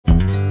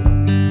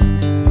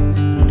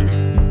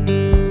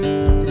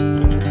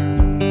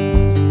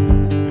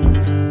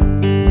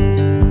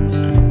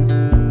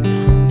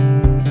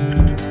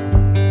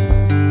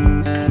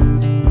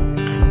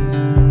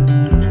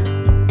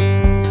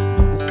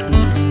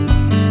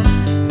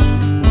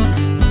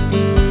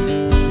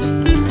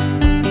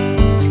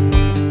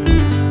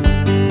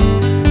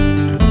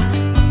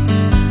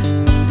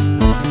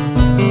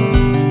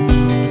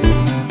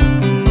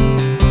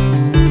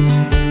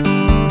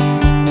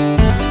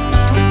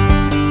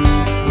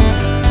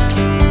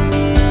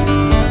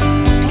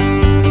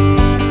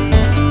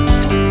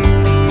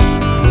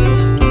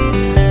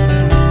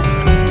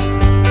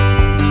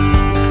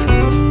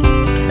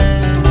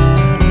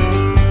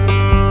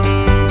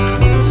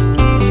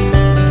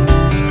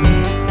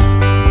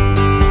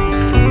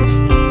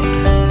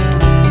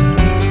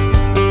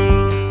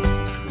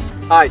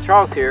Hi,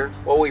 Charles here.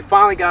 Well, we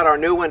finally got our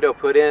new window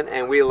put in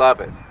and we love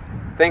it.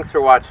 Thanks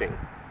for watching.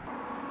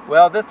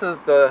 Well, this is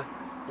the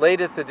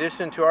latest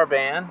addition to our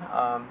van.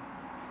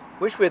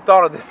 Wish we had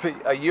thought of this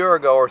a year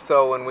ago or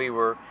so when we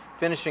were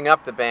finishing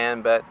up the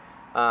van, but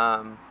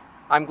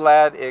I'm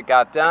glad it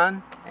got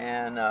done.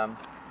 And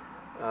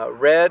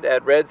Red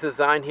at Red's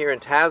Design here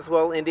in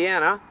Taswell,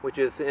 Indiana, which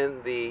is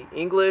in the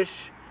English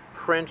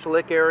French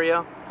Lick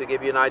area. To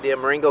give you an idea,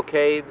 Marengo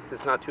Caves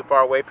is not too far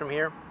away from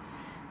here.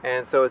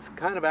 And so it's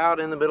kind of out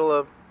in the middle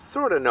of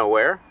sort of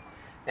nowhere.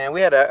 And we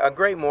had a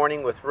great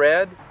morning with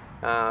Red.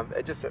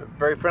 Just a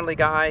very friendly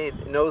guy,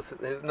 knows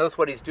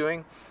what he's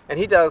doing. And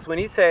he does, when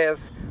he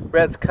says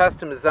Red's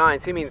custom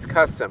designs, he means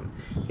custom.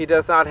 He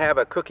does not have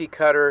a cookie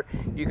cutter.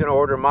 You can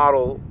order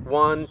model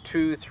 1,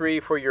 2, 3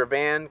 for your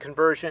van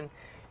conversion.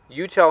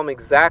 You tell him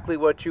exactly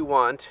what you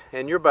want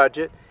and your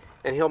budget,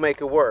 and he'll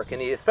make it work.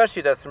 And he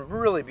especially does some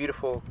really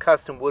beautiful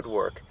custom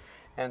woodwork.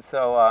 And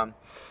so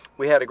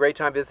we had a great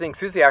time visiting.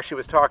 Susie actually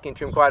was talking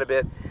to him quite a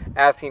bit,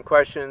 asking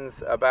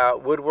questions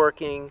about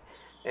woodworking,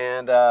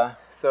 and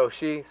so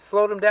she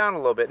slowed him down a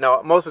little bit.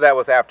 No, most of that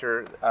was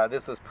after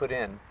this was put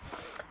in.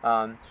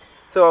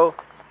 So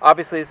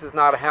obviously this is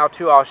not a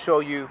how-to. I'll show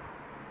you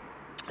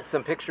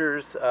some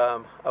pictures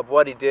of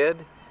what he did,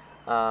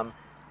 but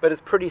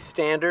it's pretty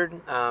standard.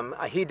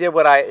 He did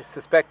what I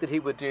suspected he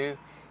would do.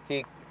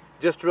 He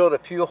just drilled a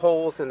few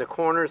holes in the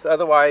corners.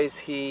 Otherwise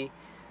he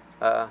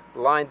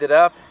lined it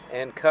up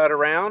and cut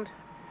around,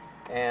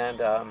 and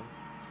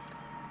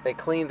they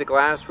cleaned the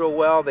glass real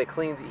well. He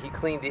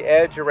cleaned the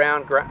edge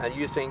around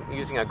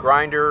using a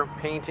grinder,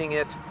 painting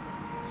it,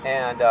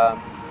 and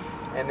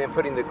then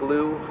putting the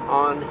glue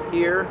on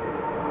here,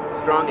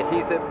 strong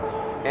adhesive.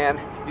 And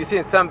you see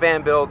in some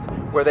van builds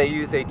where they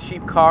use a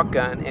cheap caulk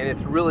gun, and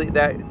it's really,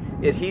 that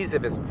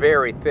adhesive is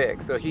very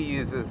thick. So he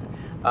uses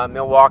a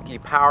Milwaukee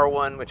Power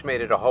one, which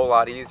made it a whole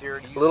lot easier.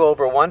 A little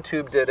over one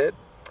tube did it,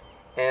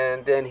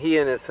 and then he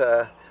and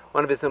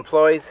one of his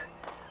employees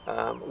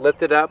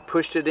lifted up,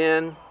 pushed it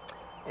in,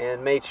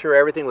 and made sure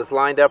everything was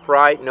lined up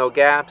right, no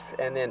gaps,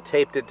 and then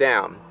taped it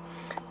down.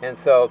 And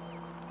so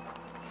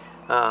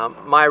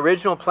my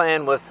original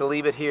plan was to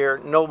leave it here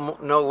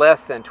no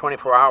less than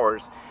 24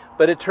 hours,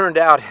 but it turned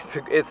out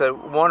it's a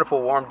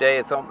wonderful warm day.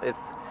 It's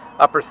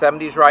upper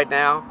 70s right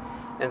now,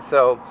 and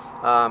so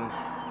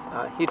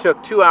he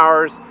took 2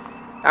 hours.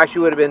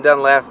 Actually would have been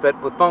done less,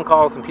 but with phone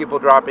calls and people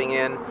dropping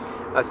in,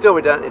 it's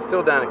still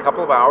done in a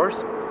couple of hours.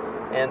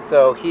 And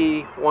so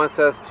he wants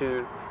us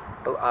to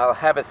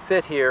have it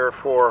sit here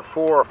for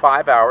 4 or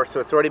 5 hours. So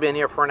it's already been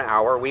here for an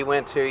hour. We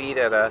went to eat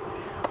at a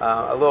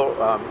little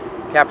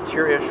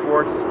cafeteria,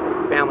 Schwartz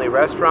family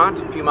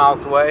restaurant, a few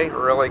miles away,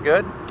 really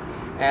good.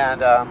 And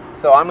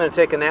so I'm going to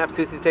take a nap.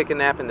 Susie's taking a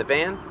nap in the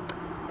van,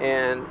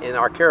 and in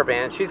our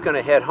caravan. She's going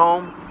to head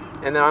home,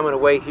 and then I'm going to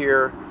wait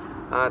here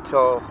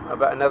till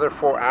about another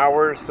 4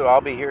 hours. So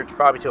I'll be here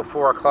probably till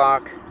 4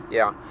 o'clock.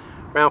 Yeah,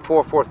 around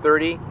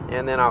 4:30,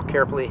 and then I'll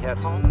carefully head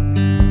home.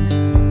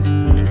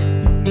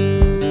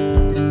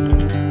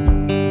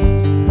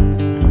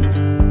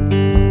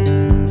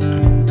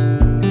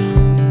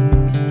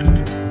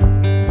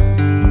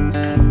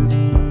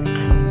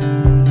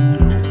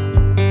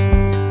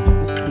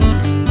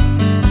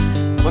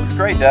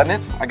 Great,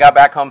 doesn't it? I got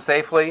back home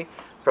safely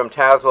from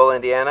Taswell,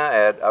 Indiana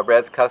at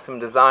Red's Custom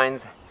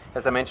Designs.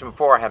 As I mentioned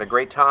before, I had a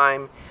great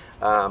time,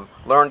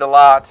 learned a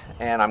lot,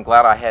 and I'm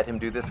glad I had him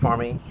do this for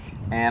me.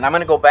 And I'm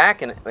going to go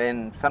back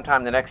in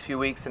sometime in the next few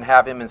weeks and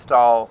have him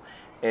install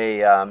a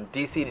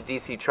DC to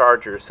DC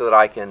charger so that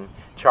I can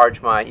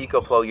charge my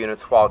Ecoflow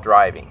units while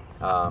driving.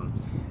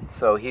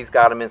 So he's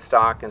got them in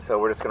stock, and so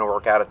we're just going to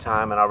work out a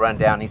time, and I'll run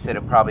down. He said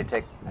it'll probably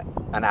take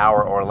an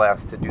hour or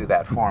less to do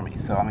that for me,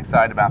 so I'm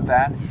excited about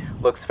that.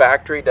 Looks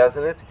factory,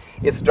 doesn't it?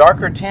 It's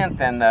darker tint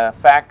than the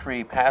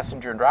factory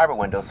passenger and driver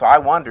window, so I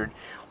wondered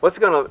what's it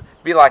going to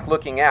be like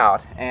looking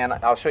out, and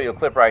I'll show you a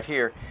clip right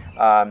here.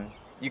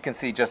 You can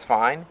see just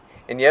fine.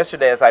 And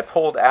yesterday, as I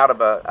pulled out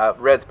of a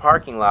Red's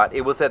parking lot,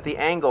 it was at the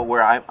angle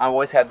where I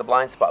always had the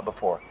blind spot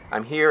before.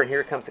 I'm here, and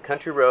here comes the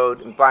country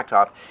road and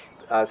blacktop,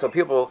 so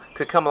people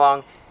could come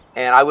along,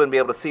 and I wouldn't be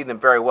able to see them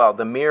very well.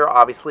 The mirror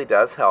obviously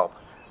does help,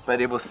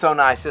 but it was so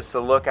nice just to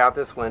look out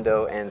this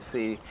window and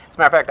see. As a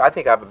matter of fact, I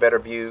think I have a better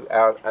view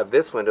out of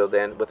this window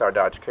than with our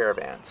Dodge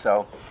Caravan.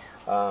 So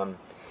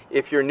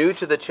if you're new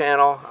to the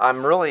channel,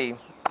 I'm really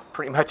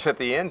pretty much at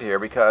the end here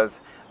because,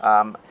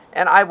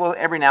 and I will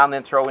every now and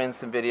then throw in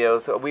some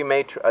videos. We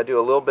may do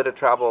a little bit of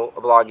travel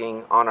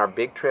vlogging on our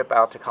big trip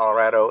out to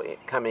Colorado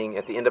coming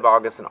at the end of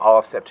August and all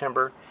of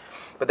September,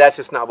 but that's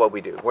just not what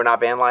we do. We're not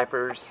van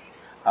lifers.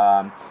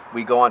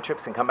 We go on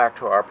trips and come back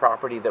to our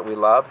property that we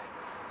love.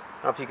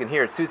 I don't know if you can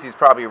hear it. Susie's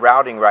probably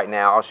routing right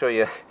now. I'll show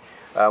you.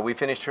 We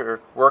finished her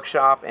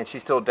workshop, and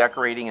she's still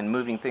decorating and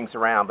moving things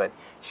around, but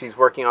she's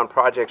working on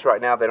projects right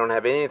now that don't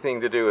have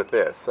anything to do with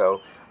this. So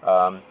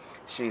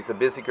she's a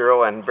busy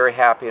girl and very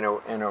happy in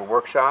her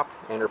workshop,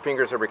 and her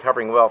fingers are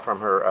recovering well from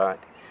her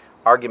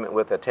argument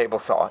with a table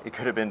saw. It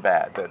could have been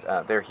bad,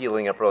 but they're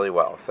healing up really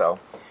well. So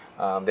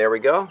there we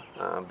go.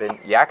 Been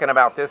yakking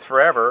about this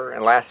forever in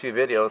the last few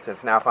videos.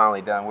 It's now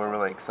finally done. We're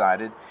really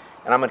excited.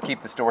 And I'm going to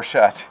keep the store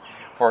shut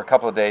for a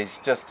couple of days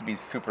just to be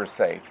super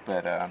safe.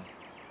 But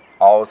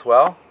all is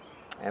well,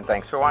 and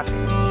thanks for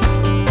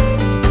watching.